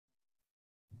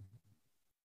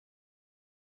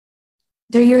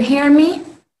Do you hear me?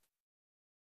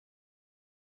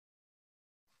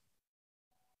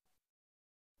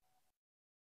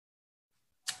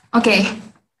 Okay.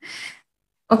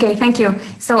 Okay, thank you.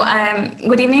 So,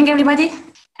 good evening, everybody.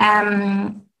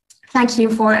 Thank you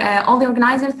for all the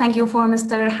organizers. Thank you for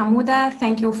Mr. Hamouda.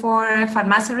 Thank you for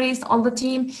Pharmaceries, all the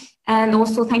team. And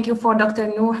also thank you for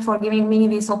Dr. Noor for giving me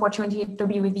this opportunity to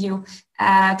be with you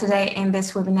today in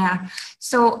this webinar.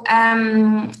 So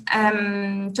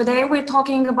today we're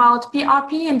talking about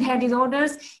PRP and hair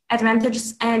disorders,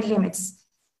 advantages and limits.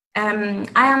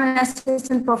 I am an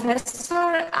assistant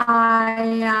professor.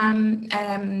 I'm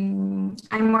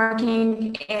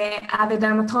working at the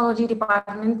dermatology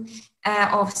department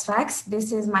of Sfax.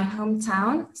 This is my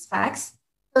hometown, Sfax.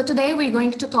 So today we're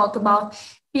going to talk about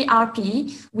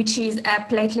PRP, which is a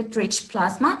platelet-rich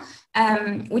plasma,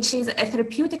 which is a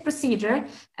therapeutic procedure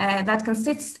that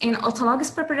consists in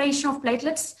autologous preparation of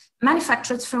platelets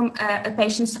manufactured from a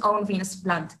patient's own venous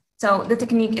blood. So the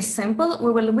technique is simple.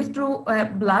 We will withdraw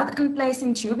blood and place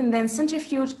in tube and then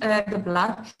centrifuge the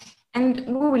blood, and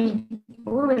we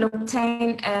will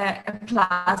obtain a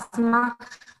plasma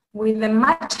with a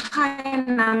much higher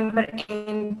number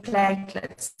in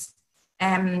platelets.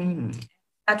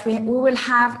 But we will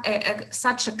have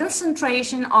such a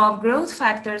concentration of growth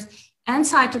factors and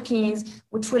cytokines,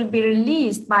 which will be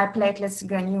released by platelets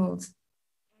granules.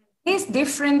 These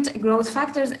different growth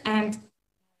factors and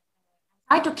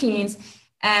cytokines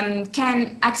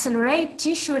can accelerate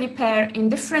tissue repair in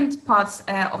different parts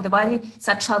of the body,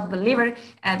 such as the liver,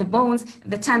 the bones,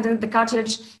 the tendons, the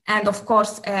cartilage, and of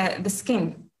course, the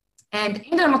skin. And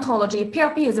in dermatology,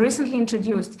 PRP is recently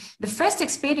introduced. The first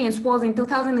experience was in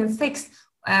 2006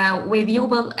 with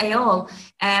Yobel et al.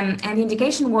 And the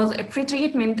indication was a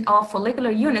pre-treatment of follicular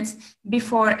units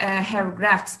before hair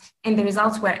grafts, and the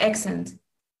results were excellent.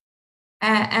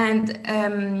 Many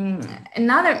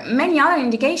other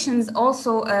indications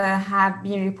also have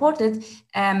been reported,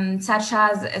 such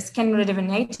as skin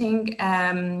rejuvenating,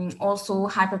 also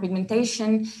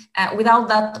hyperpigmentation, without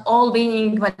that all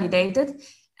being validated,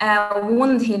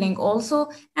 wound healing also,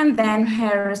 and then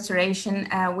hair restoration,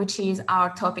 which is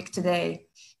our topic today.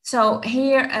 So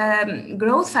here,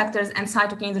 growth factors and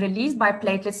cytokines released by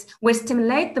platelets will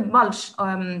stimulate the bulge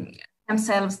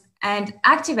themselves and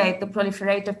activate the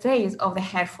proliferative phase of the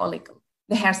hair follicle,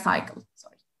 the hair cycle.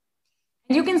 Sorry.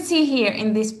 And you can see here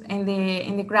in this in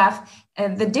the graph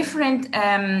the different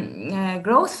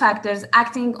growth factors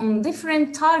acting on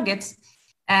different targets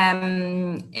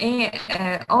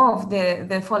of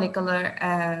the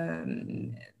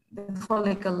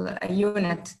follicle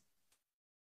unit.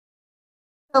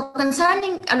 So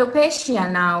concerning alopecia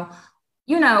now,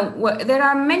 you know, there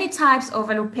are many types of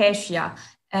alopecia.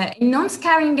 In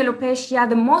non-scarring alopecia,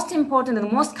 the most important and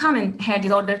the most common hair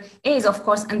disorder is, of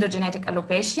course, androgenetic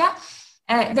alopecia.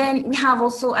 Then we have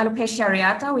also alopecia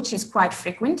areata, which is quite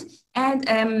frequent. And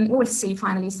we will see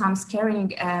finally some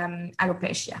scarring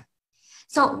alopecia.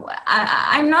 So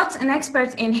I'm not an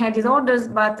expert in hair disorders,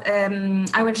 but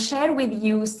I will share with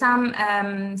you some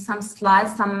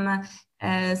slides,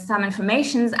 some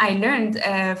information I learned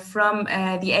from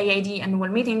the AAD annual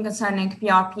meeting concerning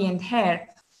PRP and hair.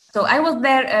 So I was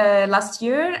there last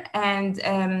year, and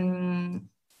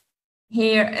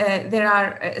here there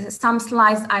are some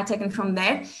slides I taken from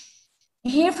there.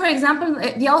 Here, for example,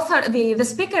 the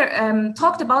speaker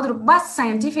talked about robust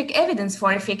scientific evidence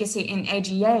for efficacy in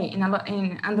AGA, in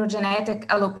androgenetic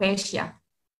alopecia.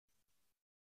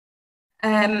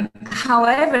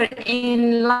 However,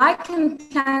 in lichen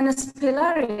planus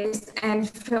pilaris and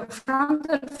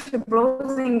frontal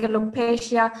fibrosing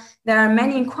alopecia, there are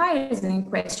many inquiries and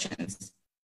questions.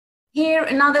 Here,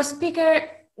 another speaker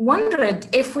wondered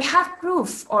if we have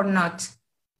proof or not,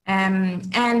 and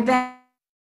then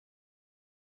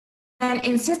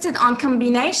insisted on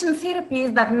combination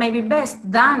therapies that may be best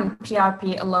than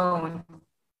PRP alone.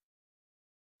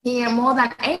 Here, more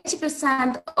than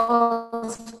 80%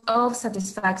 of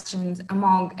satisfactions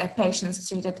among patients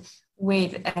treated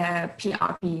with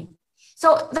PRP.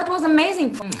 So that was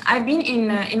amazing. I've been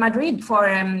in Madrid for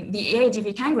the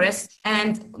AAGV Congress,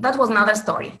 and that was another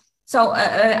story. So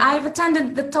I've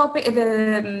attended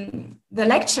the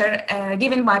lecture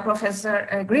given by Professor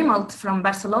Grimald from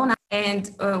Barcelona.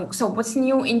 And so what's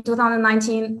new in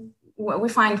 2019, we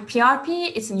find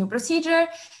PRP, it's a new procedure.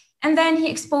 And then he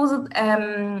exposed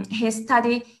his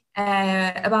study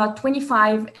about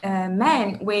 25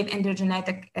 men with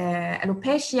androgenetic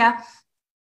alopecia.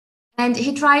 And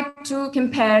he tried to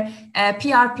compare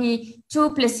PRP to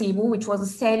placebo, which was a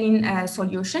saline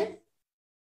solution.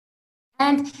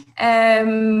 And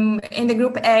in the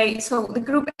group A, so the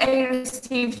group A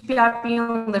received PRP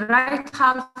on the right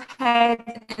half head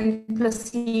and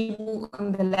placebo on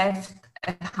the left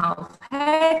half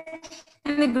head.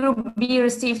 And the group B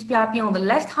received PRP on the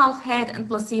left half head and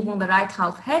placebo on the right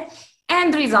half head.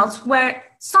 And the results were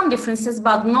some differences,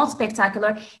 but not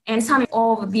spectacular, and some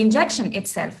of the injection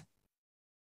itself.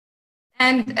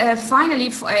 And finally,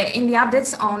 in the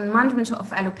updates on management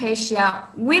of alopecia,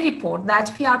 we report that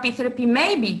PRP therapy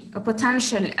may be a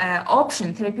potential option,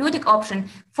 therapeutic option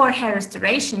for hair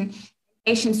restoration in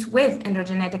patients with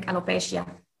androgenetic alopecia.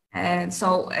 So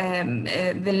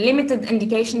the limited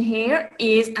indication here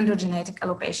is androgenetic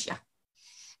alopecia.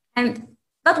 And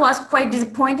that was quite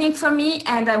disappointing for me,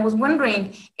 and I was wondering,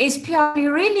 is PRP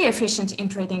really efficient in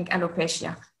treating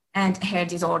alopecia and hair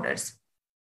disorders?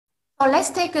 So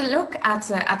let's take a look at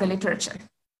the literature.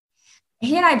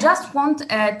 Here, I just want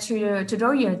to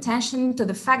draw your attention to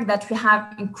the fact that we have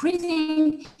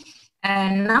increasing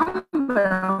number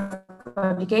of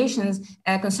publications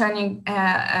concerning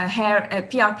hair,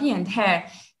 PRP and hair.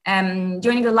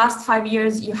 During the last 5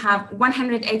 years, you have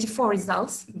 184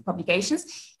 results, publications,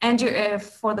 and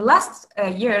for the last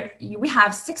year, we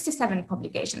have 67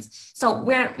 publications. So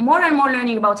we're more and more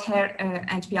learning about hair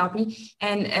and PRP,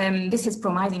 and this is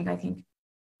promising, I think.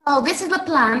 So this is the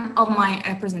plan of my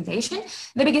presentation.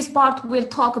 The biggest part will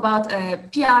talk about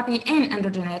PRP in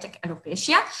androgenetic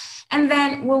alopecia, and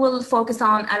then we will focus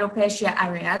on alopecia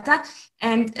areata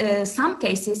and some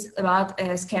cases about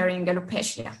scarring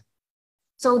alopecia.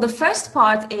 So the first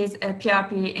part is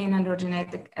PRP in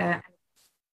androgenetic.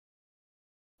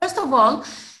 First of all,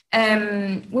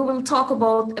 we will talk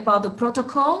about the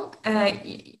protocol.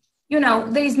 You know,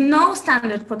 there is no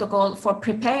standard protocol for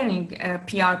preparing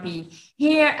PRP.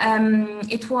 Here,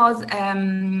 it was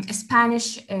a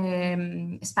Spanish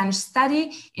study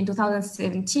in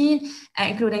 2017,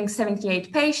 including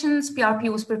 78 patients.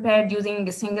 PRP was prepared using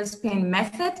a single spin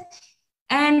method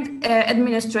and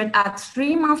administered at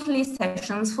 3 monthly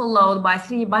sessions, followed by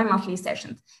 3 bi-monthly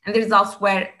sessions. And the results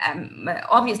were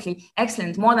obviously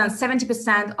excellent. More than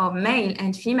 70% of male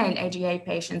and female AGA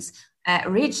patients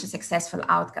reached a successful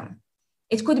outcome.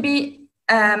 It could be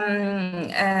an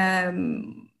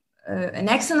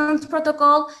excellent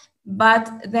protocol,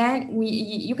 but then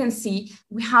you can see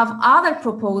we have other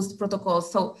proposed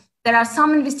protocols. So there are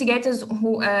some investigators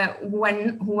who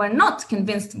are not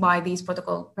convinced by these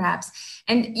protocols, perhaps.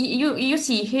 And you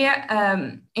see here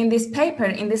in this paper,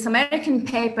 in this American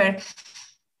paper,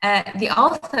 the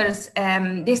authors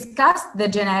discussed the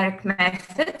generic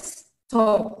methods.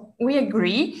 So we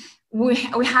agree.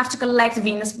 We have to collect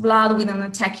venous blood with an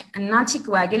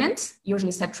anticoagulant,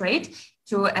 usually citrate,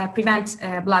 to prevent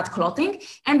blood clotting.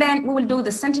 And then we will do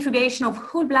the centrifugation of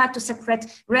whole blood to separate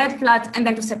red blood and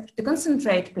then to separate the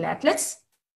concentrate platelets.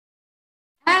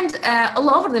 And all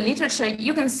over the literature,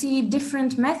 you can see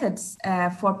different methods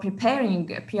for preparing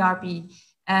PRP.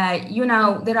 You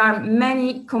know, there are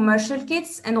many commercial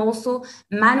kits and also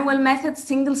manual methods,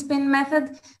 single spin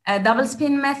method, double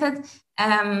spin method,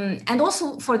 and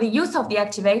also for the use of the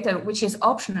activator, which is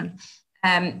optional.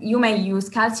 You may use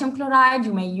calcium chloride,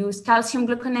 you may use calcium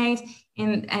gluconate,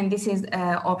 and this is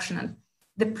optional.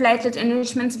 The platelet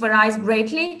enrichment varies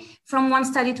greatly from one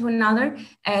study to another,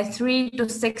 3 to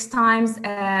 6 times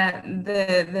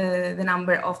the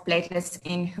number of platelets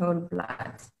in whole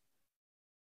blood.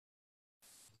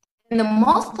 And the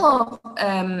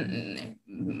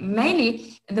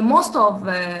most of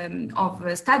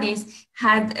studies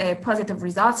had positive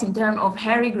results in terms of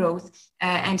hair regrowth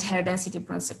and hair density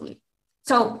principally.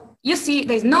 So you see,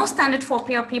 there's no standard for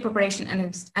PRP preparation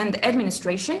and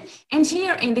administration. And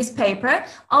here in this paper,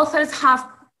 authors have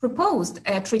proposed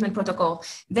a treatment protocol.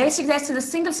 They suggested a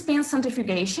single spin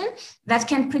centrifugation that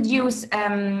can produce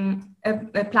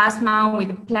a plasma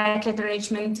with platelet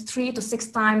enrichment 3 to 6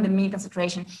 times the mean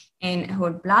concentration in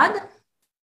whole blood.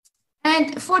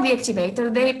 And for the activator,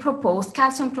 they proposed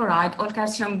calcium chloride or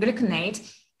calcium gluconate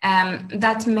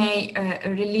that may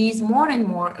release more and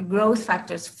more growth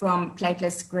factors from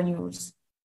platelet granules.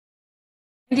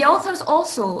 The authors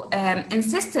also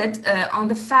insisted on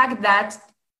the fact that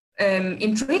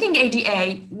in treating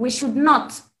AGA, we should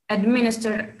not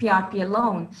administer PRP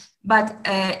alone, but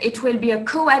it will be a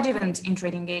coadjuvant in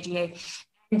treating AGA.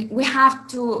 And we have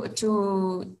to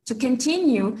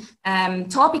continue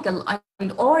topical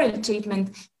and oral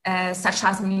treatment such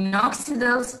as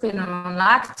minoxidil,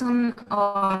 spironolactone,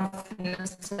 or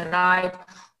finasteride,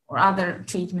 or other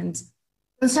treatments.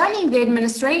 Concerning the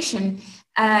administration,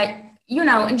 you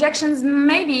know, injections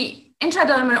may be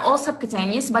intradermal or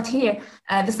subcutaneous, but here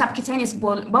the subcutaneous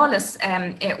bolus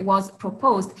it was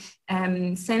proposed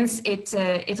since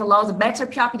it allows better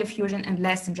PRP diffusion and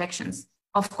less injections.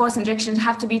 Of course, injections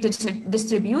have to be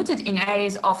distributed in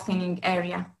areas of thinning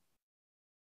area.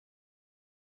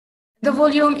 The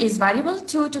volume is variable,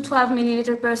 2 to 12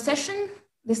 milliliter per session.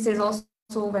 This is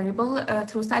also variable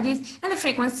through studies. And the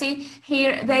frequency,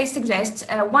 here they suggest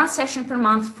 1 session per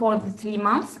month for the 3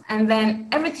 months, and then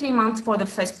every 3 months for the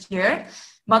first year,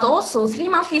 but also 3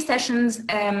 monthly sessions,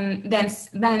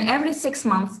 then every 6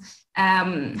 months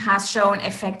has shown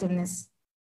effectiveness.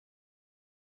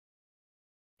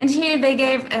 And here they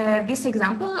gave this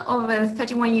example of a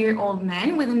 31-year-old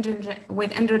man with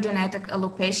androgenetic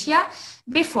alopecia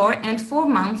before and 4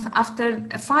 months after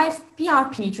a 5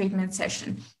 PRP treatment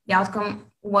session. The outcome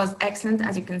was excellent,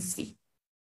 as you can see.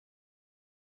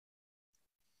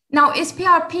 Now, is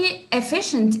PRP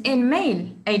efficient in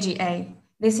male AGA?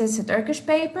 This is a Turkish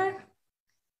paper.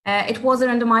 It was a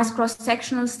randomized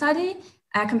cross-sectional study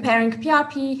comparing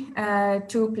PRP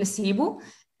to placebo.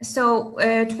 So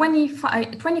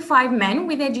 25 men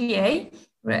with AGA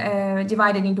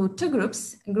divided into 2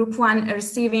 groups. Group 1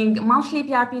 receiving monthly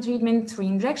PRP treatment, 3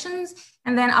 injections,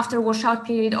 and then after a washout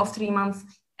period of 3 months,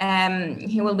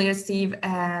 he will receive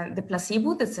the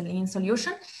placebo, the saline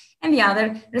solution, and the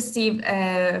other receive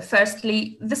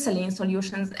firstly the saline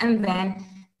solutions and then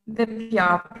the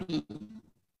PRP.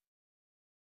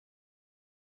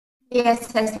 The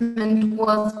assessment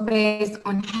was based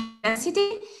on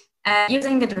density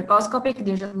using the thoracoscopic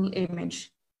digital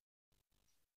image.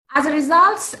 As a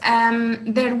result,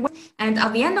 and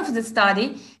at the end of the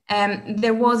study,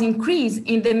 there was increase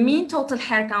in the mean total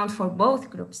hair count for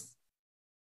both groups.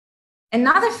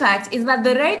 Another fact is that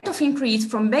the rate of increase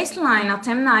from baseline at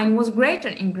M9 was greater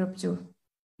in group 2.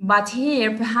 But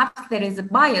here, perhaps there is a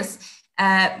bias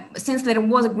since there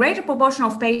was a greater proportion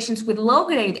of patients with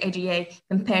low-grade AGA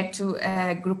compared to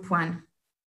group 1.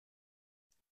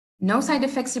 No side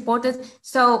effects reported.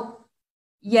 So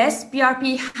yes,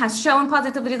 PRP has shown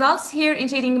positive results here in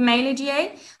treating male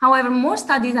AGA. However, more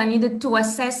studies are needed to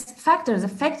assess factors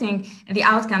affecting the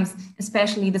outcomes,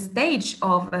 especially the stage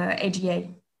of AGA.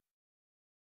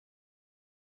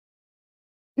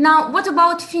 Now, what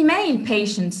about female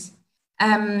patients?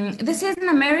 This is an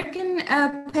American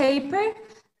paper.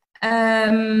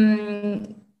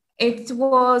 It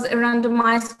was a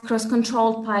randomized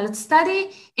cross-controlled pilot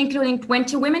study, including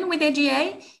 20 women with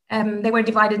AGA. They were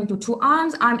divided into 2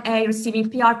 arms. Arm A receiving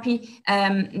PRP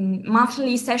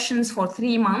monthly sessions for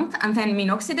 3 months and then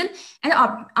minoxidil, and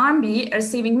Arm B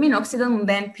receiving minoxidil and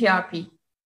then PRP.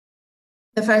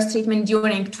 The first treatment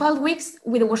during 12 weeks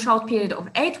with a washout period of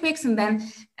 8 weeks, and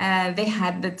then they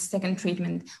had the second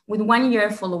treatment with 1 year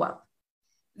follow-up.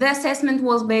 The assessment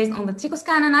was based on the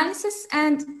trichoscan analysis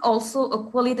and also a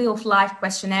quality of life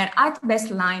questionnaire at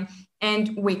baseline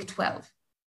and week 12.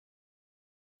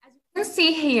 As you can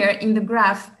see here in the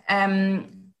graph,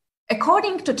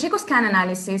 according to trichoscan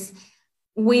analysis,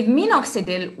 with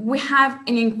minoxidil, we have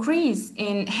an increase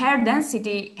in hair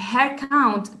density, hair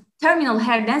count, terminal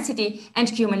hair density, and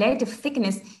cumulative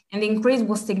thickness, and the increase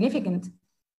was significant.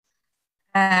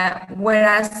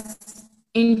 Whereas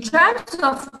in terms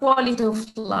of quality of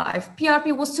life,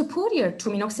 PRP was superior to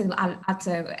minoxidil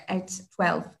at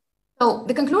 12. So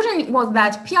the conclusion was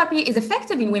that PRP is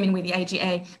effective in women with the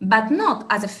AGA, but not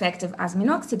as effective as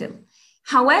minoxidil.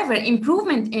 However,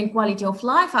 improvement in quality of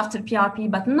life after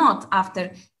PRP, but not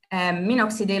after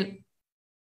minoxidil,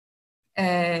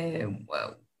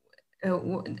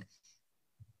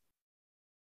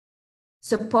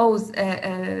 suppose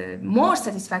more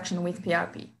satisfaction with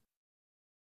PRP.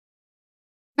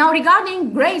 Now,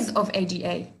 regarding grades of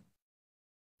AGA,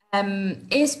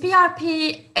 is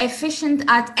PRP efficient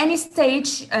at any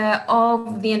stage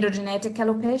of the androgenetic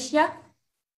alopecia?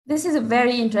 This is a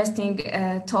very interesting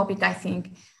topic, I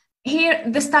think. Here,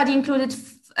 the study included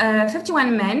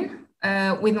 51 men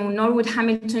with Norwood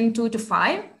Hamilton 2 to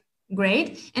 5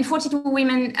 grade and 42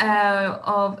 women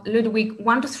of Ludwig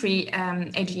 1 to 3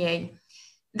 AGA.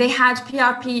 They had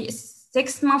PRP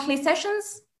 6 monthly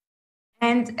sessions,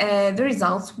 and the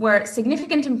results were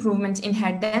significant improvement in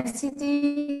hair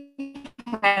density,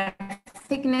 hair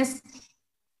thickness,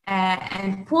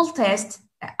 and pool test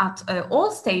at all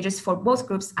stages for both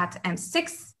groups at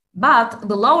M6, but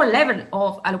the lower level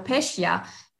of alopecia,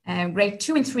 grade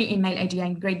 2 and 3 in male AGA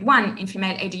and grade 1 in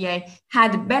female AGA,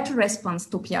 had a better response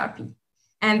to PRP.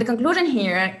 And the conclusion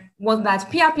here was that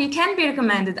PRP can be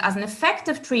recommended as an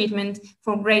effective treatment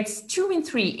for grades 2 and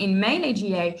 3 in male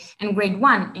AGA and grade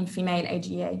 1 in female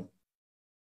AGA.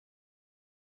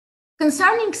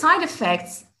 Concerning side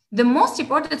effects, The most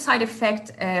reported side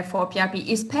effect for PRP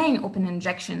is pain upon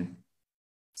injection.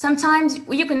 Sometimes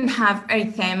you can have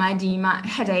erythema, edema,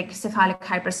 headache, cephalic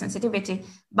hypersensitivity,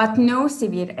 but no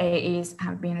severe AEs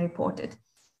have been reported.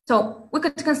 So we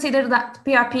could consider that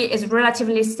PRP is a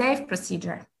relatively safe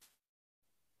procedure.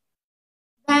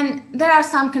 Then there are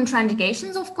some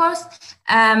contraindications, of course,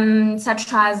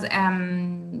 such as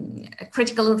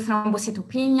critical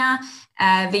thrombocytopenia,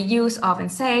 the use of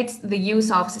NSAIDs, the use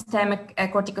of systemic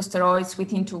corticosteroids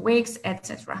within 2 weeks,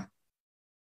 etc.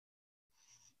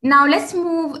 Now let's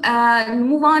move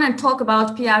on and talk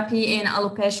about PRP in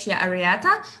alopecia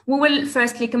areata. We will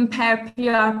firstly compare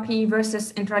PRP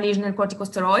versus intralesional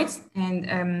corticosteroids,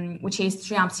 and which is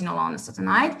triamcinolone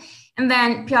acetonide, and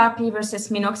then PRP versus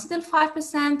minoxidil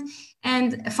 5%,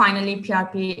 and finally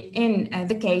PRP in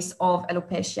the case of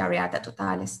alopecia areata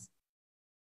totalis.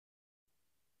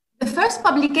 The first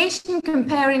publication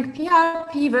comparing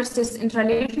PRP versus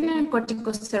intralesional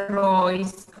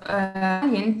corticosteroids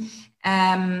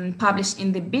published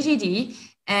in the BGD,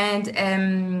 and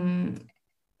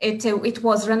it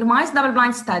was randomized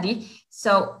double-blind study.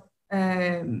 So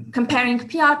comparing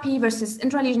PRP versus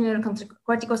intralesional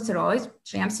corticosteroids,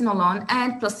 triamcinolone,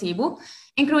 and placebo,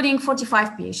 including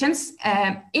 45 patients,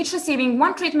 each receiving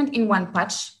 1 treatment in 1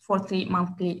 patch for 3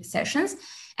 monthly sessions.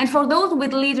 And for those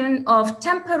with lesion of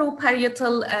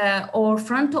temporoparietal or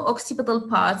fronto-occipital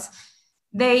parts,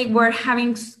 they were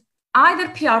having either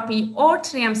PRP or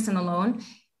triamcinolone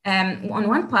on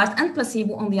 1 part and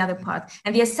placebo on the other part.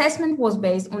 And the assessment was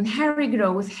based on hair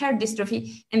regrowth, hair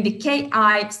dystrophy, and the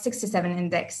Ki-67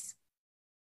 index.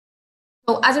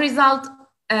 So as a result,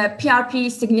 PRP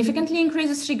significantly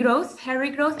increases regrowth, hair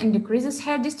regrowth, and decreases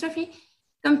hair dystrophy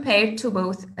compared to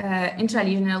both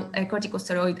intralesional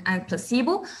corticosteroid and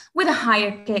placebo, with a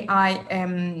higher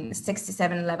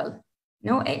Ki-67 level.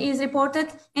 No AE is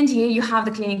reported, and here you have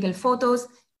the clinical photos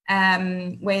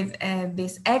with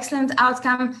this excellent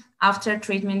outcome after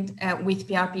treatment with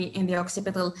PRP in the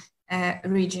occipital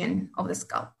region of the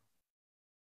scalp.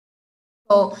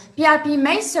 So PRP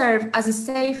may serve as a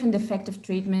safe and effective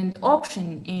treatment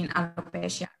option in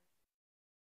alopecia.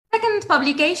 Second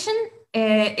publication,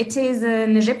 it is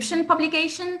an Egyptian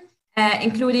publication,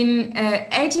 including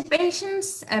 80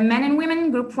 patients, men and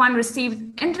women. Group 1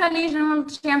 received intralesional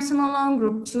triamcinolone,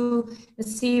 group 2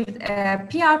 received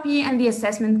PRP, and the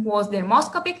assessment was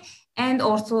dermoscopic and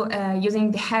also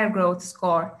using the hair growth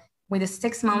score with a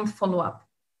 6-month follow-up.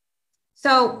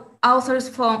 So authors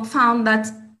found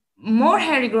that more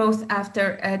hair growth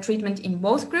after treatment in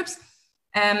both groups.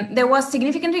 There was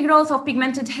significant regrowth of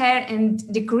pigmented hair and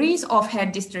decrease of hair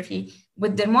dystrophy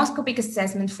with dermoscopic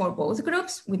assessment for both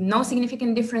groups, with no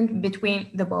significant difference between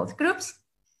the both groups.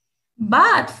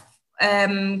 But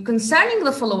concerning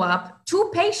the follow-up,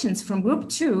 2 patients from group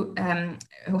 2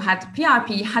 who had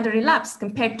PRP had a relapse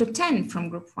compared to 10 from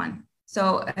group 1.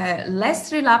 So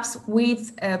less relapse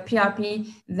with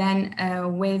PRP than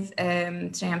with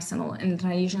triamcinolone,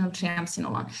 intralesional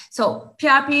triamcinolone. So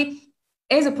PRP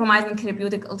is a promising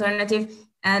therapeutic alternative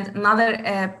and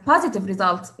another positive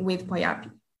result with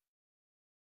PRP.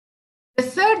 The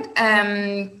third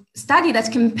study that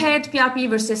compared PRP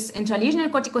versus intralesional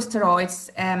corticosteroids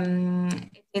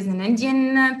is an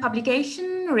Indian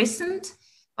publication, recent,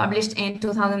 published in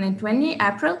 2020,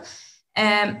 April.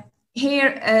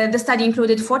 Here, the study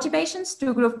included 40 patients,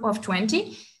 2 groups of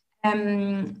 20.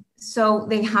 So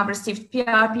they have received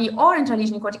PRP or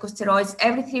intralesional corticosteroids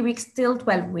every 3 weeks till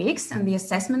 12 weeks. And the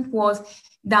assessment was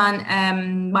done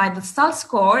by the SALT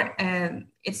score.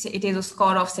 It is a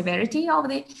score of severity of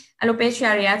the alopecia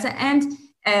areata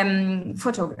and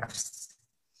photographs.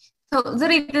 So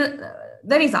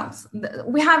the results,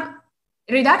 we have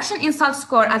reduction in SALT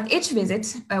score at each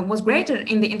visit was greater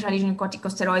in the intralesional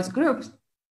corticosteroids group.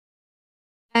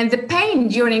 And the pain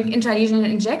during intralesional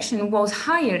injection was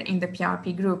higher in the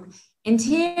PRP group. And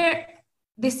here,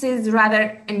 this is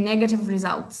rather a negative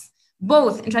result.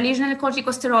 Both intralesional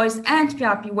corticosteroids and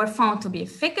PRP were found to be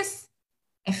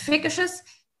efficacious,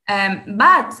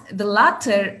 but the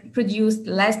latter produced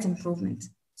less improvement.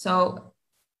 So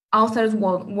authors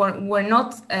were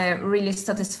not really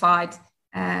satisfied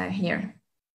here.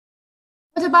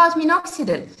 What about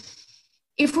minoxidil?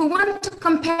 If we want to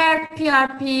compare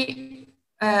PRP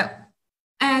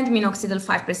and minoxidil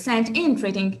 5% in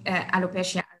treating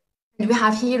alopecia, and we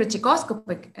have here a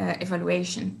reticuloscopic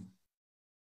evaluation.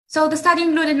 So the study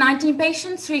included 19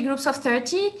 patients, 3 groups of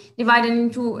 30, divided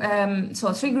into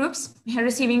 3 groups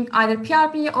receiving either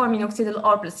PRP or minoxidil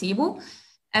or placebo.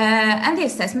 And the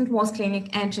assessment was clinic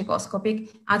and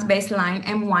reticuloscopic at baseline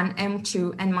M1,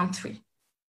 M2, and month 3.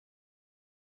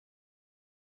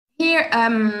 Here,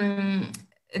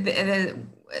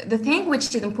 the thing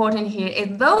which is important here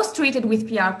is those treated with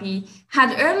PRP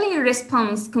had earlier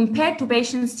response compared to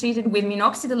patients treated with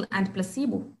minoxidil and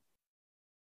placebo.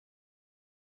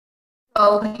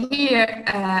 So here,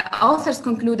 authors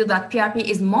concluded that PRP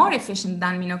is more efficient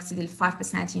than minoxidil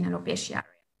 5% in alopecia.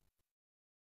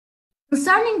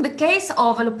 Concerning the case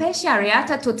of alopecia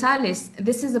areata totalis,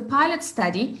 this is a pilot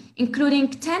study including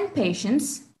 10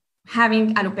 patients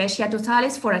having alopecia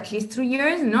totalis for at least 3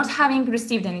 years, not having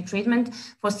received any treatment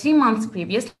for 3 months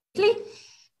previously,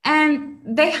 and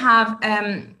they have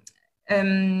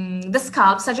the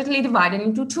scalp surgically divided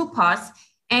into 2 parts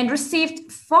and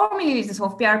received 4 milliliters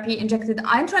of PRP injected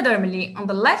intradermally on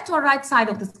the left or right side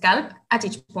of the scalp at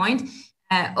each point,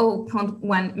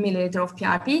 0.1 milliliter of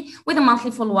PRP with a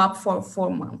monthly follow-up for 4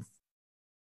 months.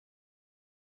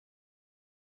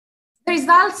 The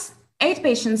results: 8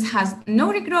 patients has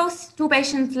no regrowth, 2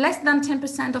 patients less than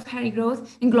 10% of hair regrowth,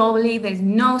 and globally there is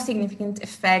no significant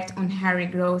effect on hair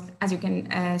regrowth, as you can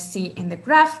see in the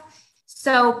graph.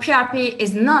 So PRP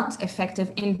is not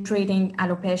effective in treating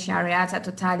alopecia areata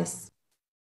totalis.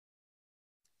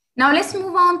 Now let's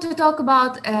move on to talk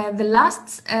about the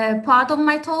last part of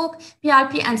my talk,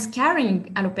 PRP and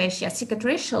scarring alopecia,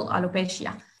 cicatricial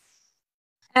alopecia.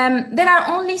 There are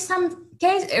only some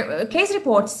case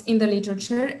reports in the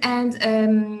literature, and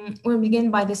we'll begin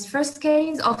by this first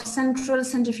case of central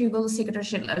centrifugal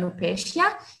cicatricial alopecia.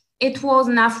 It was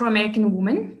an Afro-American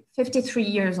woman, 53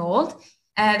 years old.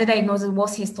 The diagnosis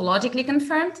was histologically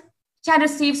confirmed. She had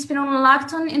received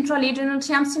spironolactone, intralesional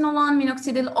triamcinolone,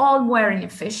 minoxidil, all were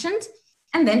inefficient.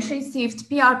 And then she received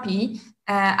PRP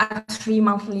at 3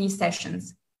 monthly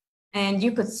sessions. And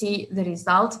you could see the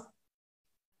result,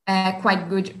 quite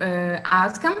good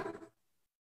outcome.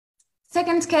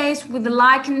 Second case with the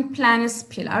lichen planus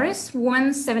pilaris,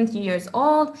 woman, 70 years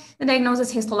old. The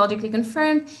diagnosis histologically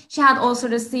confirmed. She had also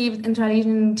received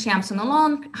intralesional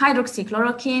triamcinolone,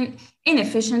 hydroxychloroquine,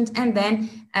 inefficient, and then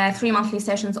 3 monthly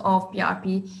sessions of PRP.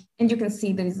 And you can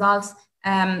see the results.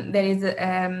 There is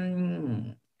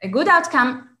a good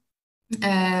outcome,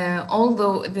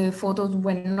 although the photos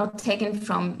were not taken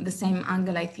from the same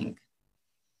angle, I think.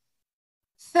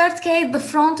 Third case, the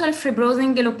frontal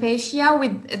fibrosing alopecia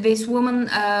with this woman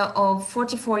of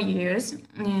 44 years,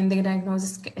 and the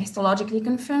diagnosis histologically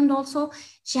confirmed also.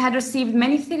 She had received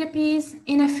many therapies,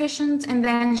 inefficient, and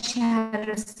then she had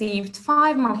received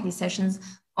 5 monthly sessions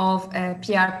of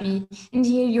PRP. And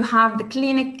here you have the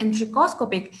clinic and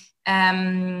trichoscopic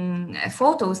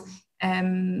photos,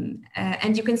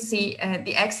 and you can see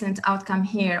the excellent outcome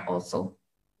here also,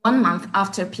 1 month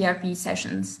after PRP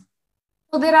sessions.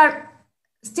 So there are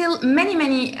still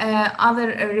many other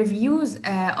reviews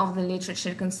of the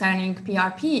literature concerning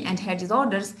PRP and hair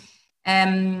disorders.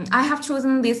 I have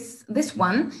chosen this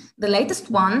one, the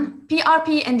latest one,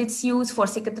 PRP and its use for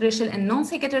cicatricial and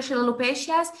non-cicatricial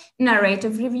alopecias,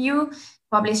 narrative review,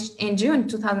 published in June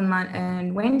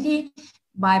 2020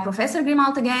 by Professor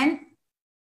Grimalt again.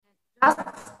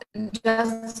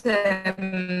 Just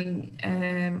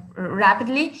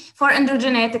rapidly, for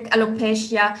androgenetic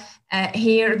alopecia,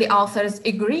 here the authors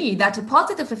agree that a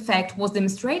positive effect was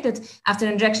demonstrated after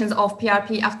injections of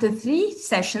PRP after 3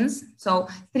 sessions. So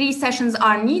 3 sessions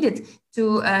are needed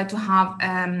to have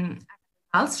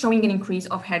results showing an increase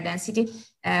of hair density.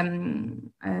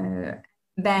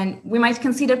 Then we might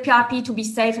consider PRP to be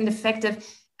safe and effective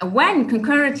when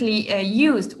concurrently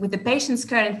used with the patient's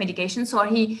current medication. So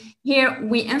here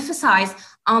we emphasize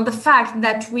on the fact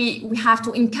that we have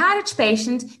to encourage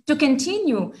patients to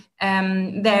continue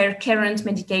their current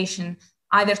medication,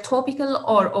 either topical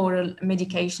or oral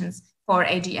medications for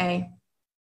AGA.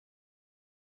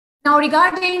 Now,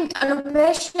 regarding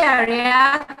alopecia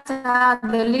areata,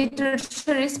 the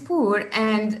literature is poor,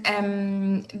 and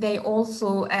they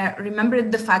also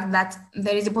remembered the fact that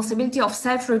there is a possibility of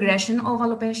self-regression of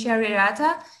alopecia areata,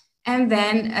 and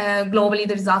then globally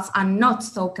the results are not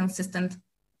so consistent.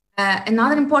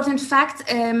 Another important fact,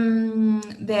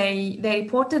 they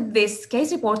reported this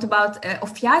case report about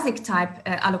ophiasic type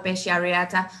alopecia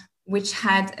areata, which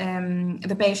had,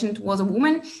 the patient was a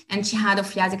woman and she had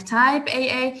ophiasic type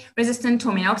AA, resistant to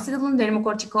minoxidil,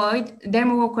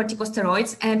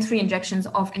 dermocorticosteroids, and 3 injections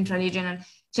of intralesional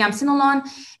triamcinolone.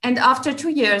 And after 2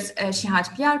 years, she had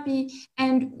PRP,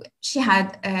 and she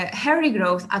had hair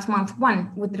regrowth at month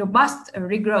 1 with robust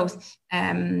regrowth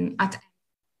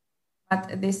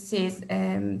but this is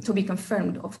to be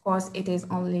confirmed. Of course, it is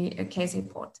only a case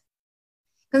report.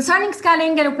 Concerning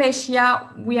scaling alopecia,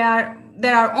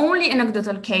 there are only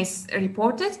anecdotal cases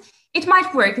reported. It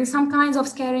might work in some kinds of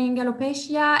scaling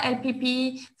alopecia,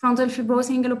 LPP, frontal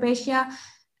fibrosing alopecia,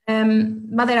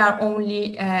 but there are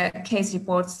only case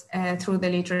reports through the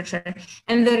literature.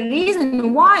 And the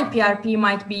reason why PRP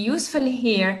might be useful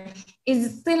here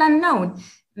is still unknown.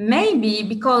 Maybe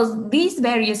because these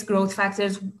various growth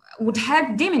factors would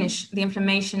help diminish the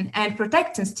inflammation and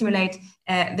protect and stimulate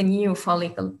the new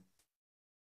follicle.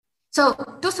 So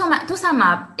to sum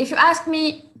up, if you ask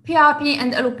me PRP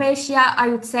and alopecia, I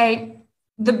would say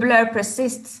the blur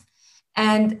persists,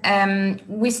 and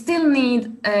we still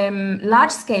need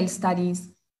large-scale studies.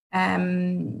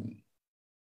 In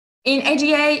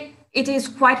AGA, it is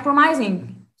quite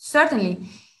promising, certainly,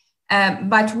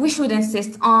 but we should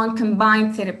insist on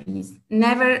combined therapies.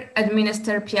 Never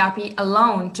administer PRP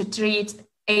alone to treat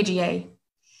AGA.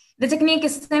 The technique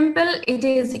is simple. It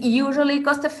is usually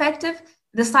cost-effective.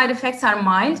 The side effects are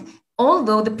mild,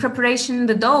 although the preparation,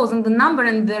 the dose, and the number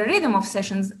and the rhythm of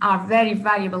sessions are very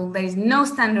variable. There is no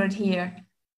standard here.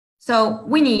 So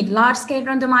we need large-scale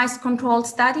randomized controlled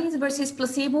studies versus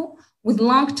placebo with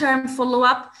long-term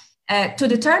follow-up to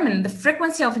determine the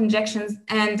frequency of injections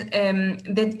and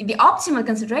the optimal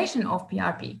concentration of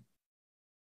PRP.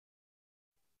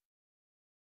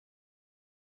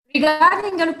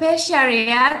 Regarding alopecia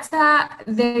areata,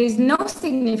 there is no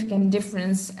significant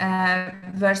difference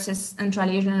versus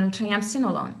intralesional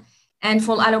triamcinolone. And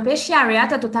for alopecia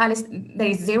areata totalis, there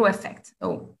is zero effect.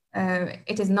 So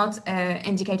it is not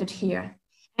indicated here.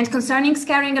 And concerning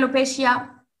scarring alopecia,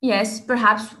 yes,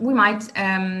 perhaps we might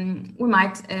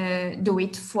do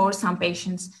it for some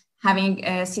patients having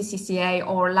CCCA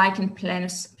or lichen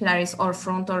planaris or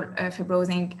frontal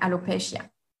fibrosing alopecia.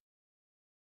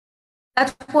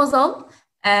 That was all.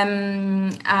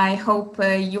 I hope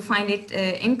you find it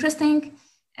interesting.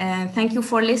 Thank you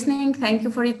for listening. Thank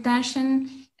you for your attention.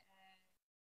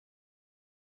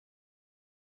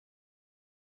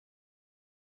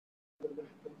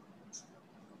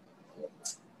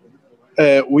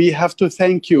 We have to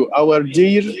thank you, our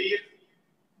dear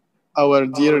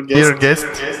guest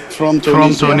from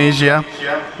Tunisia,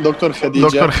 Dr.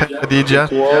 Khadija.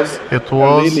 It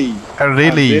was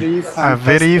a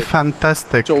very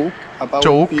fantastic talk about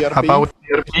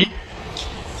PRP.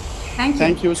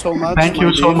 Thank you so much. Thank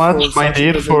you so much, my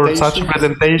dear, for such a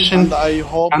presentation.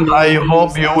 And I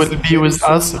hope you will be with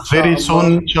us very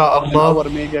soon, inshallah,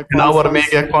 in our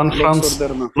mega conference,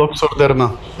 Luxor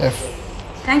Derma.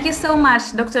 Thank you so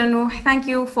much, Dr. Nuh. Thank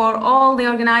you for all the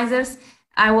organizers.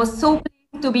 I was so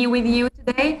pleased to be with you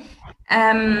today.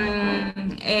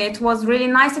 It was really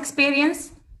nice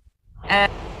experience.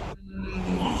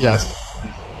 Yes.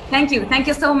 Thank you. Thank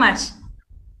you so much.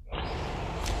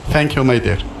 Thank you, my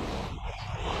dear.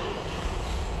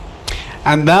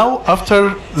 And now,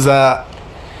 after the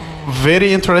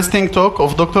very interesting talk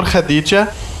of Dr. Khadija,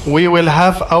 we will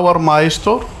have our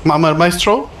maestro,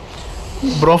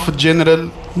 Prof.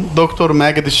 General Dr.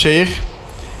 Maged Sheikh,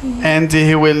 and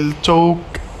he will talk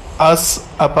us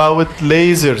about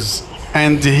lasers,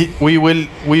 and we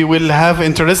will have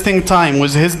interesting time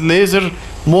with his laser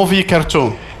movie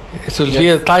cartoon. It will be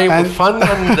a time of fun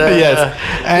and yes,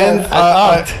 and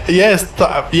art.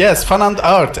 Yes, fun and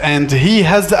art, and he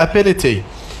has the ability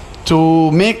to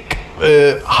make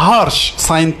harsh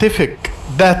scientific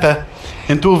data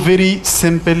into a very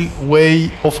simple way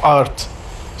of art.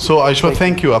 So I should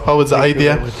thank you about the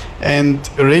idea, and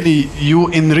really you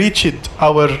enriched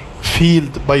our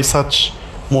field by such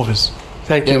movies.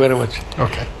 Thank you very much.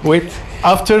 Okay. Wait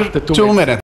after 2 minutes.